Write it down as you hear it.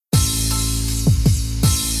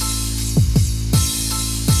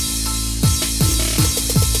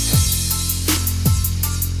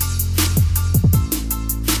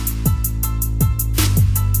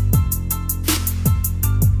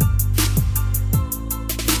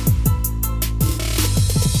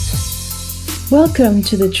Welcome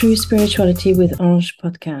to the True Spirituality with Ange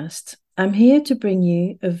podcast. I'm here to bring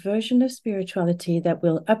you a version of spirituality that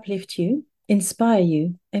will uplift you, inspire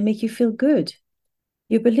you, and make you feel good.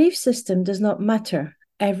 Your belief system does not matter.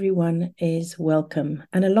 Everyone is welcome.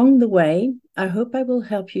 And along the way, I hope I will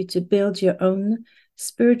help you to build your own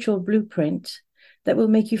spiritual blueprint that will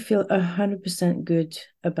make you feel 100% good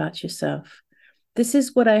about yourself. This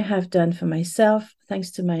is what I have done for myself,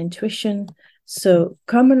 thanks to my intuition. So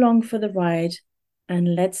come along for the ride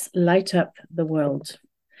and let's light up the world.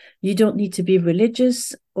 You don't need to be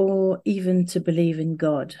religious or even to believe in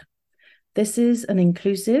God. This is an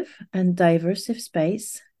inclusive and diverse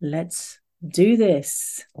space. Let's do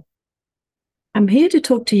this. I'm here to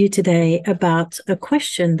talk to you today about a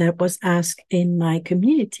question that was asked in my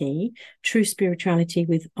community, True Spirituality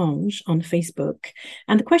with Ange on Facebook.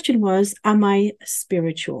 And the question was, am I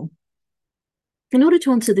spiritual? In order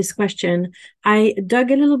to answer this question, I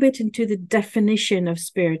dug a little bit into the definition of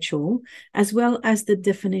spiritual as well as the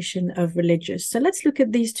definition of religious. So let's look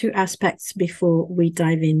at these two aspects before we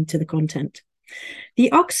dive into the content.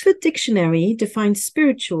 The Oxford Dictionary defines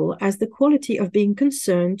spiritual as the quality of being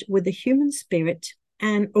concerned with the human spirit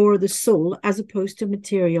and or the soul as opposed to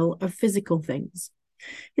material or physical things.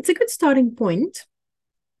 It's a good starting point,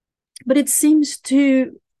 but it seems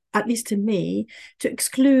to, at least to me, to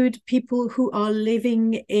exclude people who are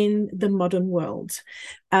living in the modern world.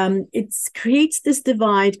 It creates this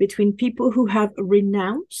divide between people who have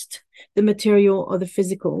renounced the material or the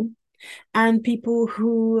physical and people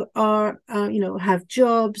who are, have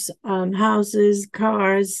jobs, houses,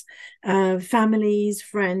 cars, families,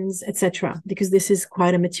 friends, etc., because this is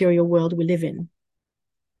quite a material world we live in.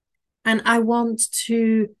 And I want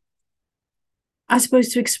to, I suppose,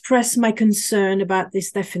 to express my concern about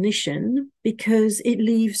this definition because it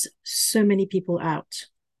leaves so many people out.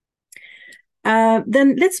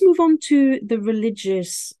 Then let's move on to the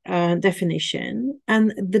religious definition.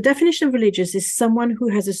 And the definition of religious is someone who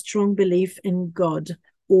has a strong belief in God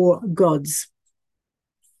or gods.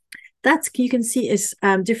 That you can see is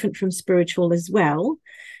different from spiritual as well.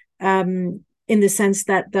 In the sense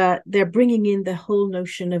that they're bringing in the whole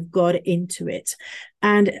notion of God into it.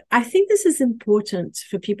 And I think this is important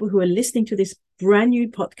for people who are listening to this brand new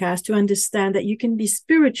podcast to understand that you can be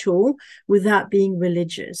spiritual without being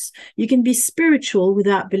religious. You can be spiritual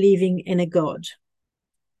without believing in a God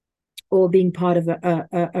or being part of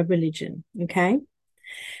a religion, okay?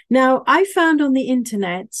 Now, I found on the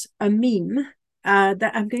internet a meme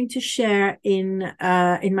that I'm going to share in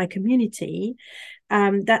my community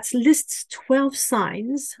that lists 12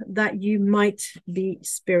 signs that you might be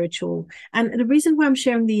spiritual. And the reason why I'm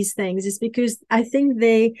sharing these things is because I think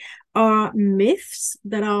they are myths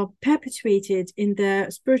that are perpetuated in the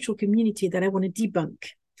spiritual community that I want to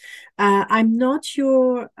debunk. I'm not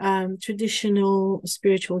your traditional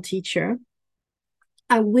spiritual teacher.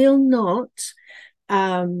 I will not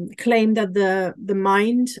claim that the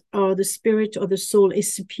mind or the spirit or the soul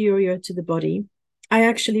is superior to the body. I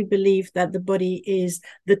actually believe that the body is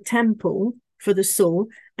the temple for the soul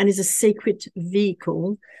and is a sacred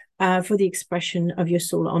vehicle for the expression of your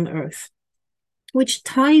soul on earth, which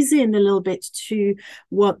ties in a little bit to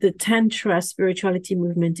what the Tantra spirituality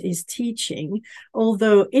movement is teaching.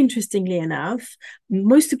 Although, interestingly enough,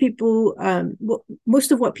 most of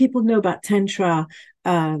what people know about Tantra,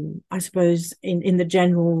 I suppose, in the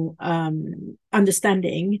general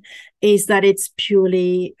understanding, is that it's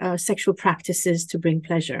purely sexual practices to bring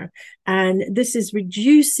pleasure. And this is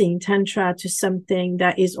reducing Tantra to something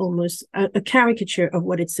that is almost a caricature of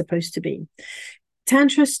what it's supposed to be.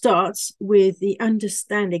 Tantra starts with the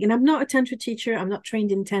understanding, and I'm not a Tantra teacher, I'm not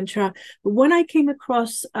trained in Tantra, but when I came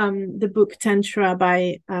across the book Tantra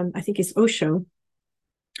by, I think it's Osho,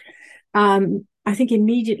 I think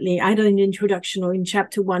immediately, either in the introduction or in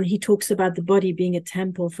chapter 1, he talks about the body being a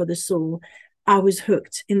temple for the soul. I was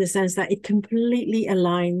hooked in the sense that it completely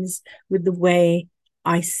aligns with the way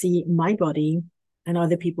I see my body and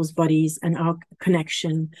other people's bodies and our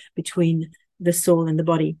connection between the soul and the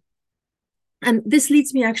body. And this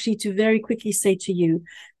leads me actually to very quickly say to you,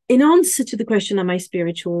 in answer to the question, am I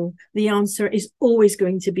spiritual? The answer is always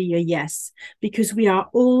going to be a yes, because we are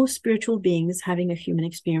all spiritual beings having a human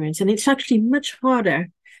experience. And it's actually much harder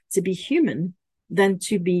to be human than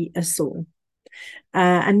to be a soul.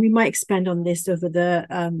 And we might expand on this over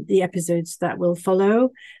the episodes that will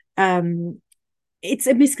follow. It's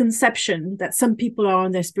a misconception that some people are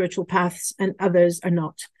on their spiritual paths and others are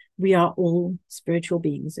not. We are all spiritual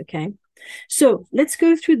beings, okay? So let's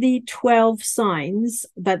go through the 12 signs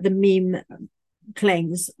that the meme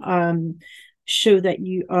claims show that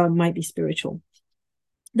you might be spiritual.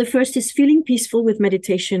 The first is feeling peaceful with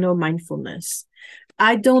meditation or mindfulness.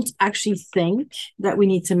 I don't actually think that we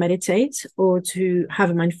need to meditate or to have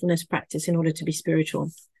a mindfulness practice in order to be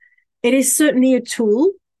spiritual. It is certainly a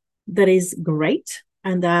tool that is great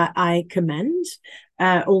and that I commend,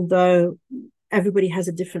 although everybody has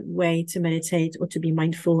a different way to meditate or to be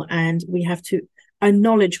mindful, and we have to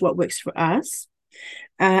acknowledge what works for us.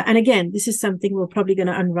 And again, this is something we're probably going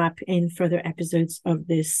to unwrap in further episodes of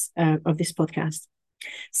this podcast.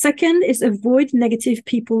 Second is avoid negative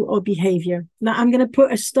people or behavior. Now, I'm going to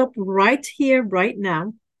put a stop right here, right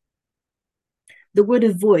now. The word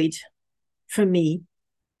avoid, for me,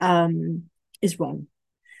 is wrong.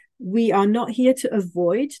 We are not here to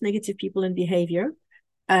avoid negative people and behavior.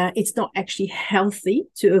 It's not actually healthy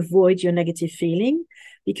to avoid your negative feeling,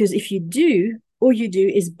 because if you do, all you do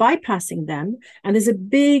is bypassing them. And there's a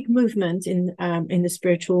big movement in the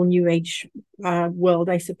spiritual New Age world,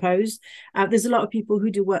 I suppose. There's a lot of people who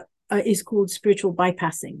do what is called spiritual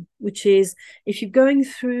bypassing, which is if you're going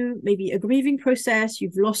through maybe a grieving process,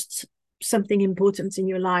 you've lost something important in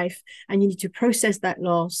your life and you need to process that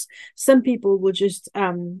loss. Some people will just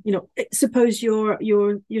suppose your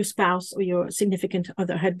spouse or your significant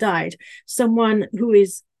other had died. Someone who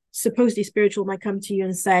is supposedly spiritual might come to you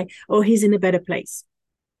and say, oh, he's in a better place.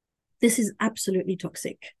 This is absolutely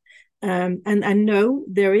toxic. And no,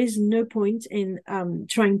 there is no point in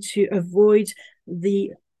trying to avoid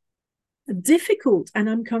the difficult and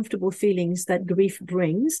uncomfortable feelings that grief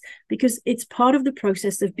brings, because it's part of the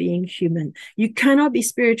process of being human. You cannot be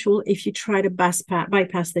spiritual if you try to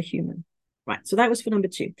bypass the human. Right. So that was for number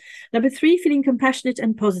 2. Number 3, feeling compassionate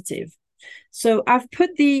and positive. So I've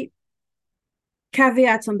put the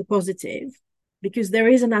caveats on the positive because there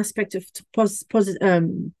is an aspect of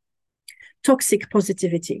toxic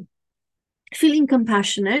positivity. Feeling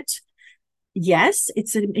compassionate, yes,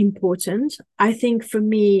 it's important. I think for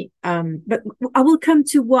me, but I will come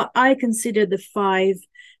to what I consider the five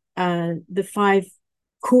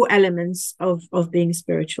core elements of being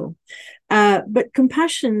spiritual. But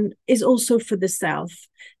compassion is also for the self.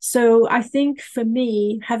 So I think for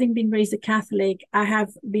me, having been raised a Catholic, I have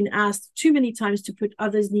been asked too many times to put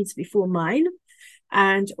others' needs before mine.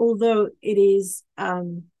 And although it is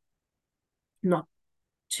not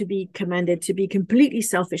to be commended to be completely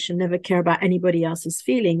selfish and never care about anybody else's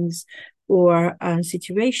feelings or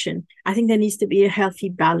situation, I think there needs to be a healthy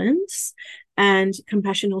balance, and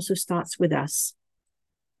compassion also starts with us.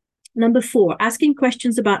 Number 4, asking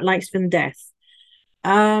questions about life and death.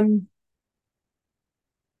 I'm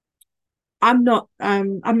not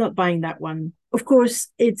buying that one. Of course,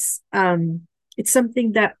 it's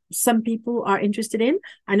something that some people are interested in.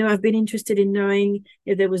 I know I've been interested in knowing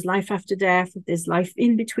if there was life after death, if there's life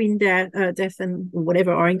in between death and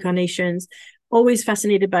whatever, or incarnations. Always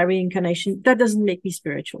fascinated by reincarnation. That doesn't make me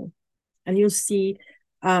spiritual. And you'll see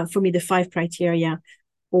for me the 5 criteria,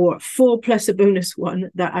 or 4 plus a bonus one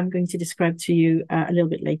that I'm going to describe to you a little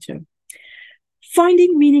bit later.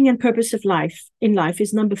 Finding meaning and purpose of life in life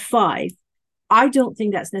is number 5. I don't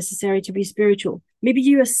think that's necessary to be spiritual. Maybe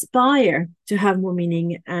you aspire to have more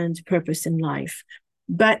meaning and purpose in life,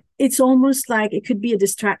 but it's almost like it could be a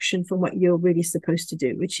distraction from what you're really supposed to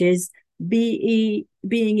do, which is being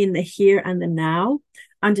in the here and the now,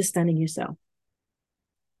 understanding yourself.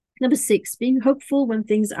 Number 6, being hopeful when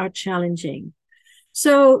things are challenging.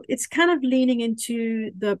 So it's kind of leaning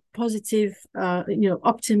into the positive,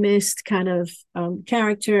 optimist kind of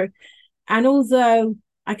character. And although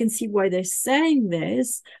I can see why they're saying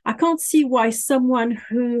this, I can't see why someone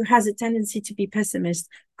who has a tendency to be pessimist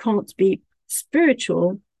can't be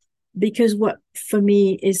spiritual, because what for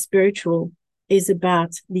me is spiritual is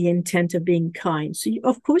about the intent of being kind. So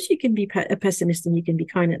of course you can be a pessimist and you can be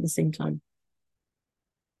kind at the same time.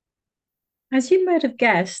 As you might have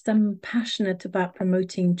guessed, I'm passionate about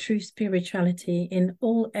promoting true spirituality in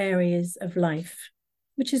all areas of life,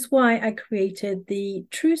 which is why I created the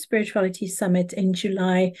True Spirituality Summit in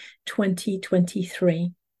July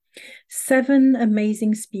 2023. 7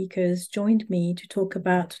 amazing speakers joined me to talk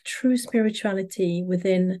about true spirituality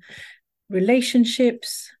within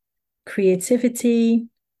relationships, creativity,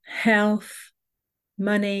 health,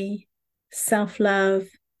 money, self-love,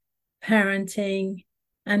 parenting,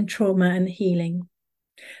 and trauma and healing.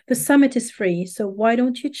 The summit is free, so why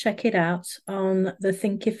don't you check it out on the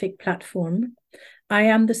Thinkific platform? I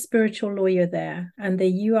am the spiritual lawyer there, and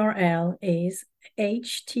the URL is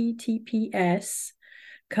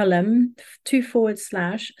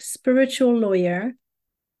https://spiritual lawyer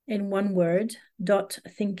in one word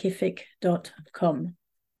 .thinkific.com.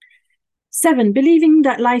 7, believing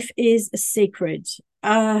that life is sacred.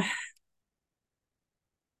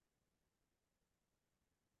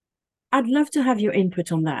 I'd love to have your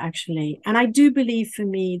input on that, actually. And I do believe for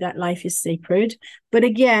me that life is sacred. But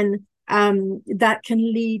again, that can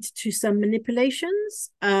lead to some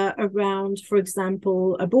manipulations around, for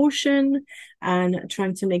example, abortion and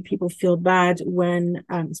trying to make people feel bad when,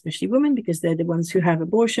 especially women, because they're the ones who have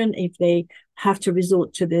abortion, if they have to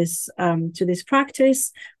resort to this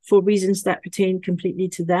practice for reasons that pertain completely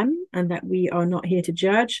to them and that we are not here to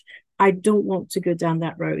judge. I don't want to go down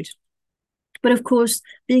that road. But of course,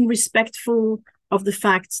 being respectful of the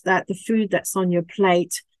fact that the food that's on your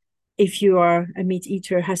plate, if you are a meat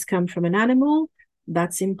eater, has come from an animal,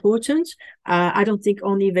 that's important. I don't think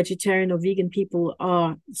only vegetarian or vegan people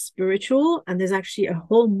are spiritual. And there's actually a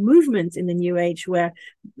whole movement in the New Age where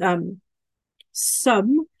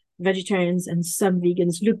some vegetarians and some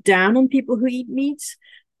vegans look down on people who eat meat.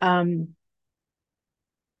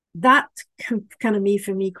 That kind of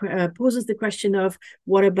for me poses the question of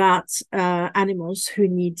what about animals who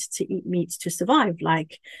need to eat meat to survive,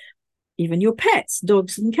 like even your pets,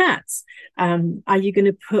 dogs and cats. Are you going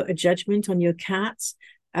to put a judgment on your cats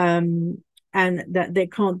and that they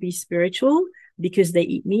can't be spiritual because they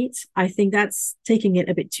eat meat? I think that's taking it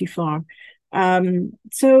a bit too far.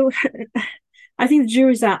 So I think the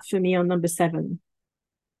jury's out for me on number 7.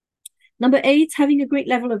 Number 8, having a great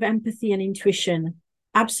level of empathy and intuition.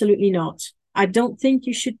 Absolutely not. I don't think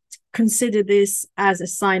you should consider this as a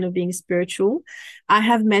sign of being spiritual. I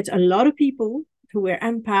have met a lot of people who were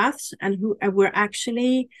empaths and who were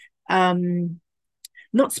actually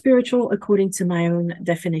not spiritual according to my own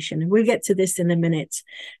definition. We'll get to this in a minute.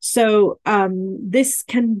 So this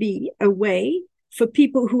can be a way for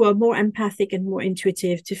people who are more empathic and more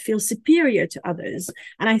intuitive to feel superior to others.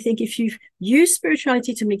 And I think if you use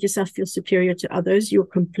spirituality to make yourself feel superior to others, you're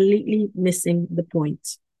completely missing the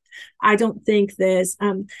point. I don't think there's,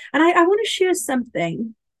 and I want to share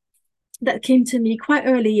something that came to me quite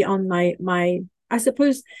early on my, I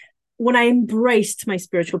suppose, when I embraced my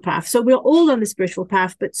spiritual path. So we're all on the spiritual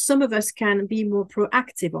path, but some of us can be more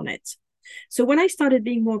proactive on it. So when I started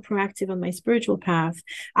being more proactive on my spiritual path,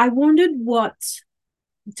 I wondered what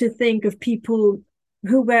to think of people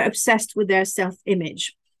who were obsessed with their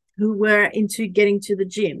self-image, who were into getting to the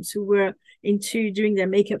gyms, who were into doing their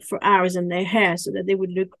makeup for hours and their hair so that they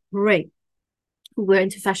would look great, who were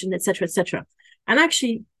into fashion, etc., etc. And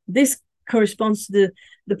actually, this corresponds to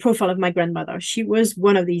the profile of my grandmother. She was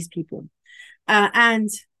one of these people. And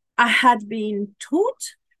I had been taught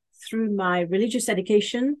through my religious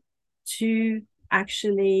education to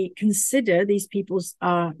actually consider these people's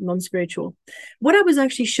non-spiritual. What I was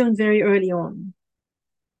actually shown very early on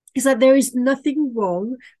is that there is nothing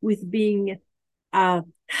wrong with being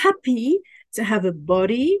happy to have a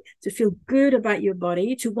body, to feel good about your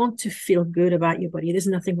body, to want to feel good about your body. There's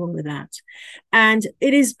nothing wrong with that. And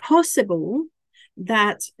it is possible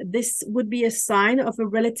that this would be a sign of a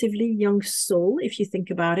relatively young soul, if you think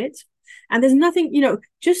about it. And there's nothing,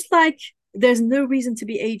 just like there's no reason to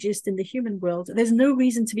be ageist in the human world, there's no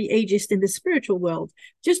reason to be ageist in the spiritual world.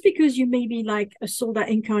 Just because you may be like a soul that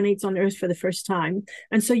incarnates on earth for the first time,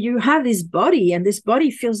 and so you have this body and this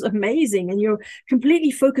body feels amazing and you're completely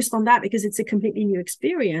focused on that because it's a completely new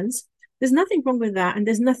experience, there's nothing wrong with that. And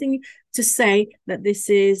there's nothing to say that this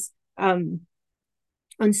is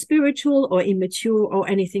unspiritual or immature or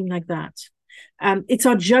anything like that. It's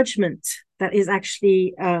our judgment that is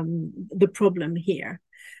actually the problem here.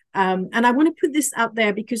 And I want to put this out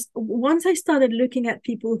there because once I started looking at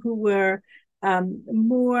people who were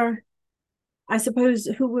more, I suppose,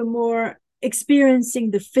 who were more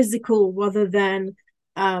experiencing the physical rather than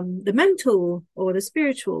the mental or the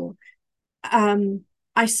spiritual,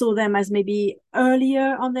 I saw them as maybe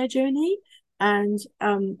earlier on their journey. And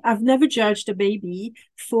I've never judged a baby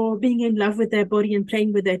for being in love with their body and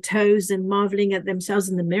playing with their toes and marveling at themselves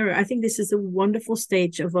in the mirror. I think this is a wonderful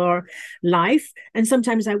stage of our life. And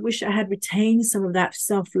sometimes I wish I had retained some of that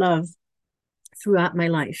self-love throughout my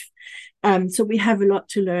life. So we have a lot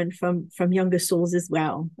to learn from younger souls as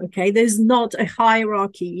well. Okay, there's not a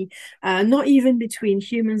hierarchy, not even between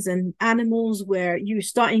humans and animals, where you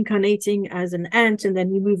start incarnating as an ant and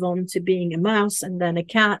then you move on to being a mouse and then a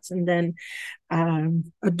cat and then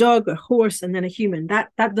a dog, a horse, and then a human.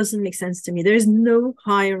 That doesn't make sense to me. There is no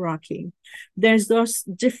hierarchy. There's those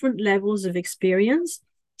different levels of experience,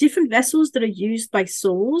 different vessels that are used by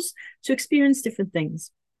souls to experience different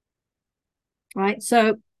things. Right.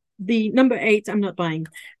 So the number 8, I'm not buying.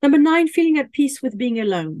 Number 9, feeling at peace with being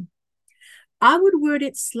alone. I would word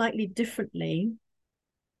it slightly differently.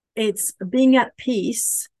 It's being at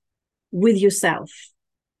peace with yourself.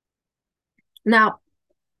 Now,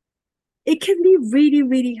 it can be really,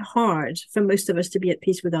 really hard for most of us to be at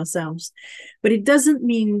peace with ourselves. But it doesn't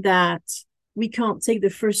mean that we can't take the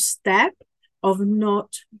first step of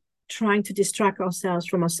not trying to distract ourselves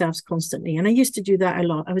from ourselves constantly. And I used to do that a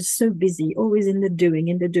lot. I was so busy, always in the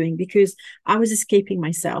doing, because I was escaping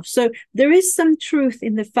myself. So there is some truth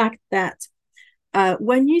in the fact that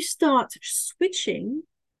when you start switching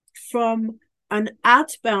from an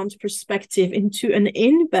outbound perspective into an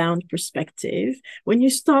inbound perspective, when you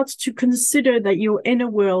start to consider that your inner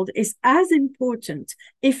world is as important,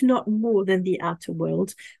 if not more, than the outer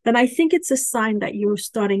world, then I think it's a sign that you're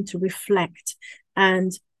starting to reflect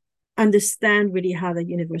and understand really how the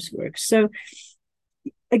universe works. So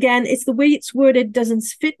again, it's the way it's worded doesn't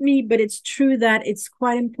fit me, but it's true that it's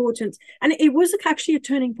quite important. And it was actually a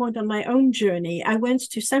turning point on my own journey. I went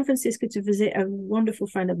to San Francisco to visit a wonderful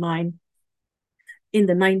friend of mine in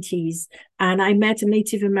the 90s, and I met a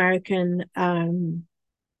Native American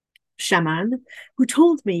shaman who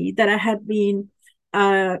told me that I had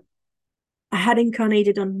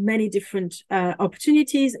incarnated on many different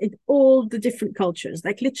opportunities in all the different cultures.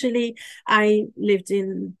 Like literally, I lived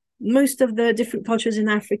in most of the different cultures in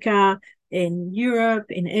Africa, in Europe,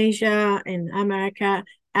 in Asia, in America.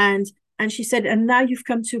 And she said, and now you've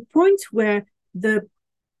come to a point where the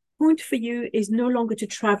point for you is no longer to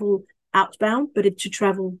travel outbound, but to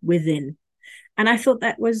travel within. And I thought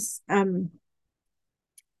that was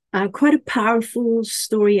quite a powerful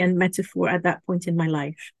story and metaphor at that point in my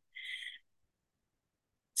life.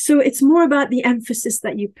 So it's more about the emphasis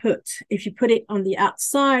that you put. If you put it on the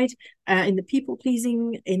outside, in the people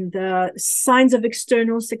pleasing, in the signs of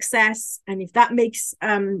external success, and if that makes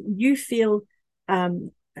you feel,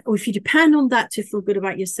 or if you depend on that to feel good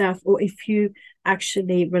about yourself, or if you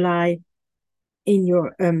actually rely in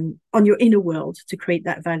your on your inner world to create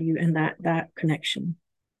that value and that connection.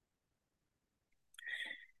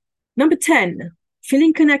 Number 10,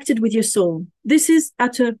 feeling connected with your soul. This is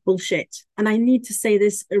utter bullshit. And I need to say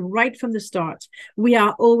this right from the start. We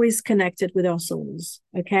are always connected with our souls,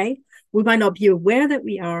 okay? We might not be aware that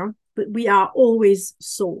we are, but we are always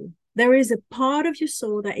soul. There is a part of your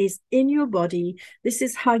soul that is in your body. This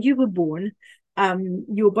is how you were born.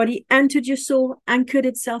 Your body entered your soul, anchored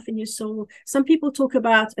itself in your soul. Some people talk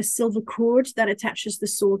about a silver cord that attaches the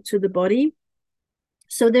soul to the body.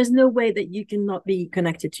 So there's no way that you cannot be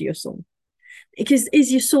connected to your soul, because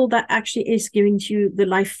it's your soul that actually is giving you the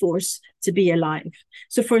life force to be alive.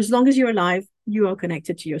 So for as long as you're alive, you are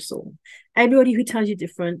connected to your soul. Everybody who tells you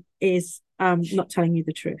different is not telling you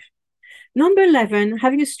the truth. Number 11,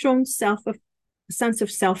 having a strong sense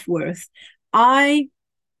of self-worth. I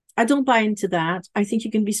don't buy into that. I think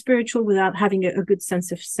you can be spiritual without having a good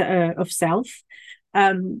sense of self.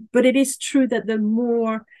 But it is true that the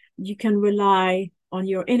more you can rely on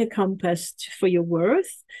your inner compass for your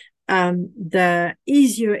worth, the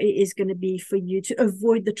easier it is going to be for you to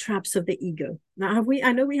avoid the traps of the ego. Now,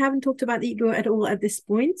 I know we haven't talked about the ego at all at this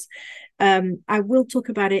point. I will talk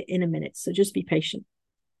about it in a minute, so just be patient.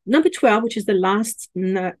 Number 12, which is the last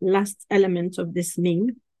element of this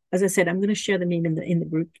meme. As I said, I'm going to share the meme in the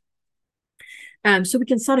group. So we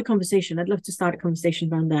can start a conversation. I'd love to start a conversation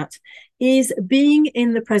around that. Is being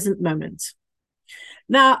in the present moment.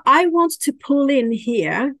 Now, I want to pull in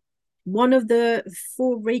here one of the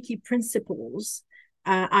 4 Reiki principles.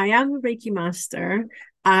 I am a Reiki master.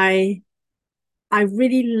 I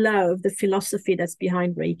really love the philosophy that's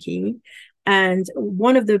behind Reiki. And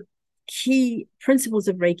one of the key principles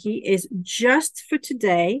of Reiki is just for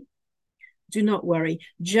today, do not worry.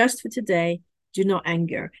 Just for today, do not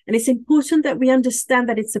anger. And it's important that we understand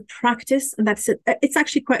that it's a practice, and it's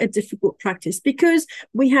actually quite a difficult practice, because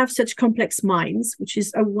we have such complex minds, which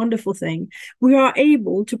is a wonderful thing. We are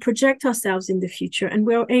able to project ourselves in the future, and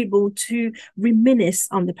we are able to reminisce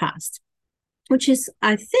on the past, which is,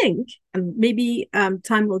 I think, and maybe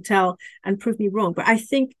time will tell and prove me wrong, but I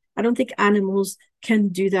don't think animals can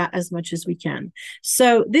do that as much as we can.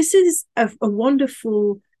 So this is a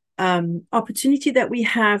wonderful opportunity that we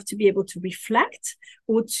have to be able to reflect,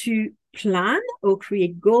 or to plan, or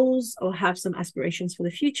create goals, or have some aspirations for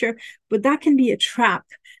the future. But that can be a trap,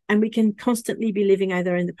 and we can constantly be living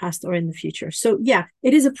either in the past or in the future. So yeah,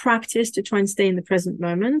 it is a practice to try and stay in the present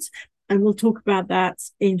moment. And we'll talk about that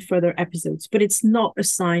in further episodes. But it's not a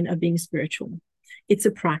sign of being spiritual. It's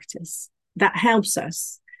a practice that helps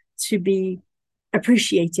us to be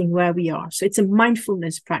appreciating where we are. So it's a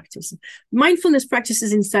mindfulness practice. Mindfulness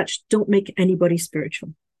practices in such don't make anybody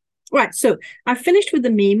spiritual. Right, so I finished with the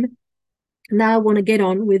meme. Now I want to get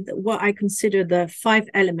on with what I consider the 5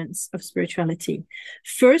 elements of spirituality.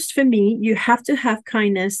 First, for me, you have to have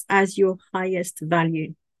kindness as your highest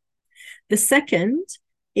value. The second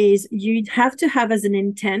is you have to have as an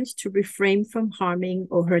intent to refrain from harming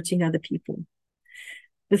or hurting other people.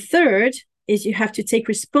 The third is you have to take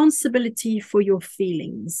responsibility for your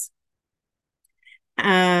feelings.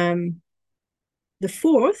 The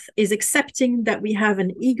fourth is accepting that we have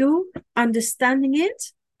an ego, understanding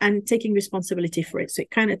it, and taking responsibility for it. So it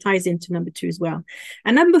kind of ties into number 2 as well.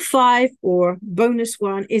 And number 5, or bonus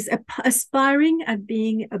 1, is aspiring at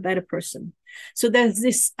being a better person. So there's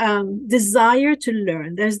this desire to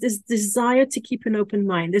learn. There's this desire to keep an open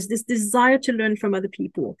mind. There's this desire to learn from other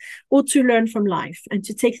people, or to learn from life, and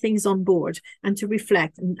to take things on board, and to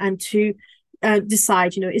reflect, and to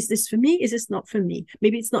decide, is this for me? Is this not for me?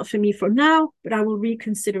 Maybe it's not for me for now, but I will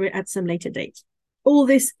reconsider it at some later date. All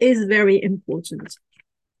this is very important.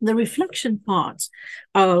 The reflection part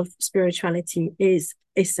of spirituality is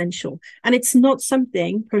essential. And it's not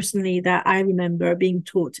something, personally, that I remember being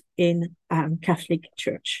taught in Catholic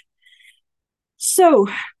Church. So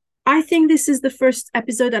I think this is the first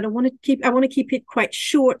episode, and I want to keep it quite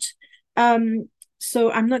short.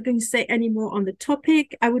 So I'm not going to say any more on the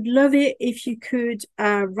topic. I would love it if you could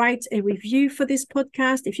write a review for this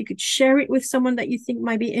podcast, if you could share it with someone that you think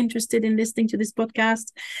might be interested in listening to this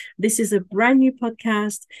podcast. This is a brand new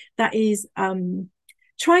podcast that is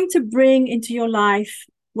trying to bring into your life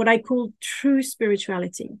what I call true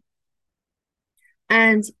spirituality.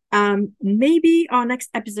 And maybe our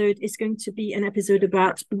next episode is going to be an episode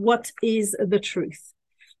about what is the truth.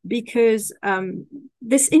 Because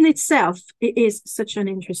this in itself, it is such an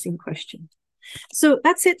interesting question. So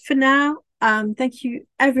that's it for now. Thank you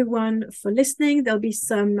everyone for listening. There'll be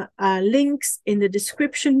some links in the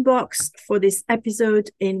description box for this episode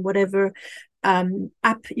in whatever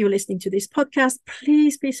app you're listening to this podcast.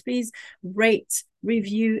 Please, please, please rate,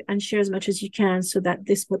 review, and share as much as you can so that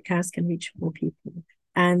this podcast can reach more people.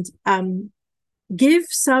 And give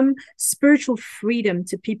some spiritual freedom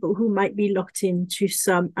to people who might be locked into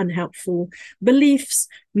some unhelpful beliefs,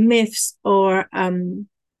 myths, or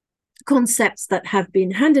concepts that have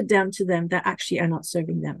been handed down to them that actually are not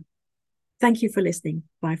serving them. Thank you for listening.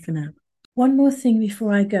 Bye for now. One more thing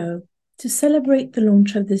before I go. To celebrate the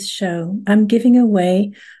launch of this show, I'm giving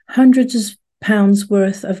away hundreds of pounds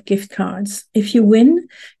worth of gift cards. If you win,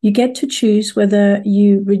 you get to choose whether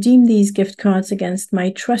you redeem these gift cards against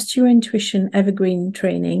my Trust Your Intuition Evergreen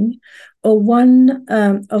training, or one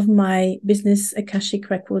of my Business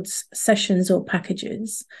Akashic Records sessions or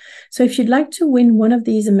packages. So if you'd like to win one of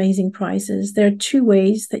these amazing prizes, there are 2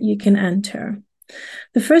 ways that you can enter.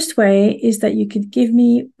 The first way is that you could give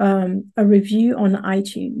me a review on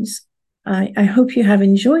iTunes. I hope you have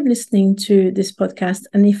enjoyed listening to this podcast.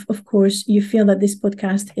 And if, of course, you feel that this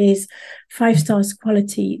podcast is 5 stars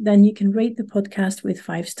quality, then you can rate the podcast with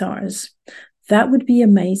 5 stars. That would be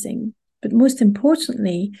amazing. But most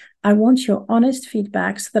importantly, I want your honest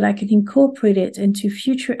feedback so that I can incorporate it into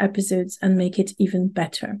future episodes and make it even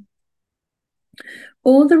better.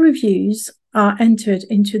 All the reviews are entered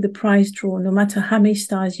into the prize draw, no matter how many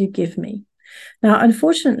stars you give me. Now,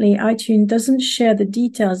 unfortunately, iTunes doesn't share the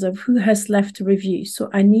details of who has left a review, so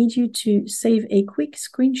I need you to save a quick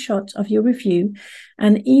screenshot of your review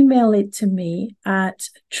and email it to me at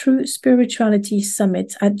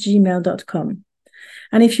truespiritualitysummit@gmail.com.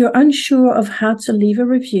 And if you're unsure of how to leave a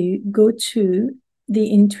review, go to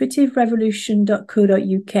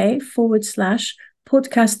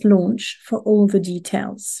theintuitiverevolution.co.uk/podcast launch for all the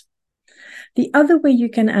details. The other way you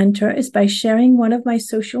can enter is by sharing one of my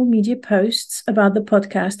social media posts about the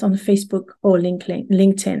podcast on Facebook or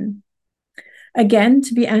LinkedIn. Again,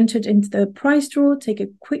 to be entered into the prize draw, take a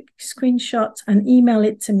quick screenshot and email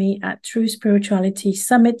it to me at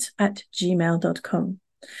truespiritualitysummit@gmail.com.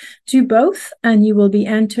 Do both and you will be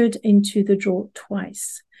entered into the draw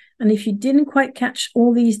twice. And if you didn't quite catch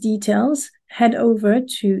all these details, head over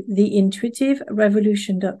to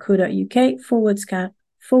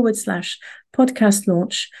theintuitiverevolution.co.uk/podcast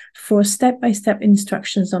launch for step-by-step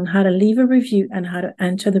instructions on how to leave a review and how to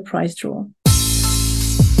enter the prize draw.